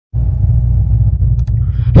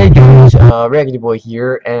guys, Raggedy Boy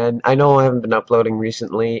here, and I know I haven't been uploading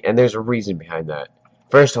recently, and there's a reason behind that.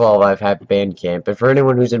 First of all, I've had band camp, and for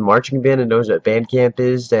anyone who's in marching band and knows what band camp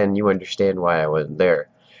is, then you understand why I wasn't there.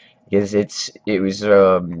 Because it was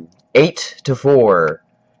 8 to 4.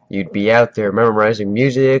 You'd be out there memorizing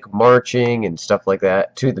music, marching, and stuff like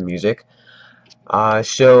that to the music.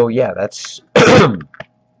 So yeah, that's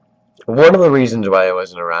one of the reasons why I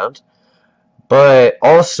wasn't around. But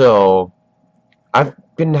also, I've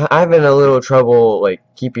been having a little trouble like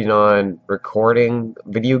keeping on recording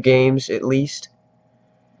video games at least.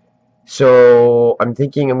 So I'm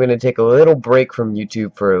thinking I'm gonna take a little break from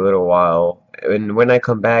YouTube for a little while, and when I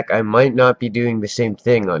come back I might not be doing the same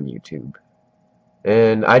thing on YouTube.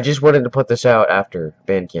 And I just wanted to put this out after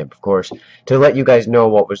Bandcamp, of course, to let you guys know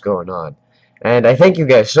what was going on. And I thank you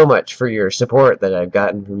guys so much for your support that I've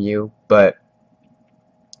gotten from you, but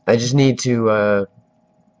I just need to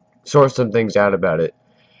sort some things out about it.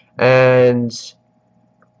 And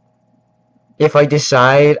if I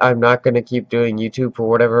decide I'm not gonna keep doing YouTube for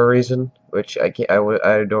whatever reason, which I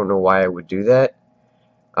don't know why I would do that,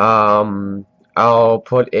 I'll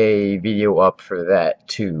put a video up for that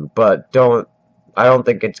too. But I don't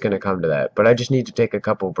think it's gonna come to that. But I just need to take a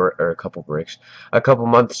couple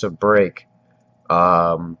months of break,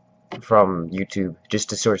 from YouTube just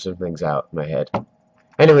to sort some things out in my head.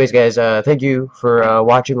 Anyways, guys, thank you for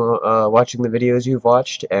watching the videos you've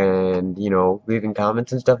watched, and leaving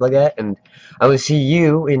comments and stuff like that. And I will see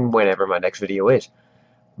you in whenever my next video is.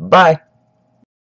 Bye.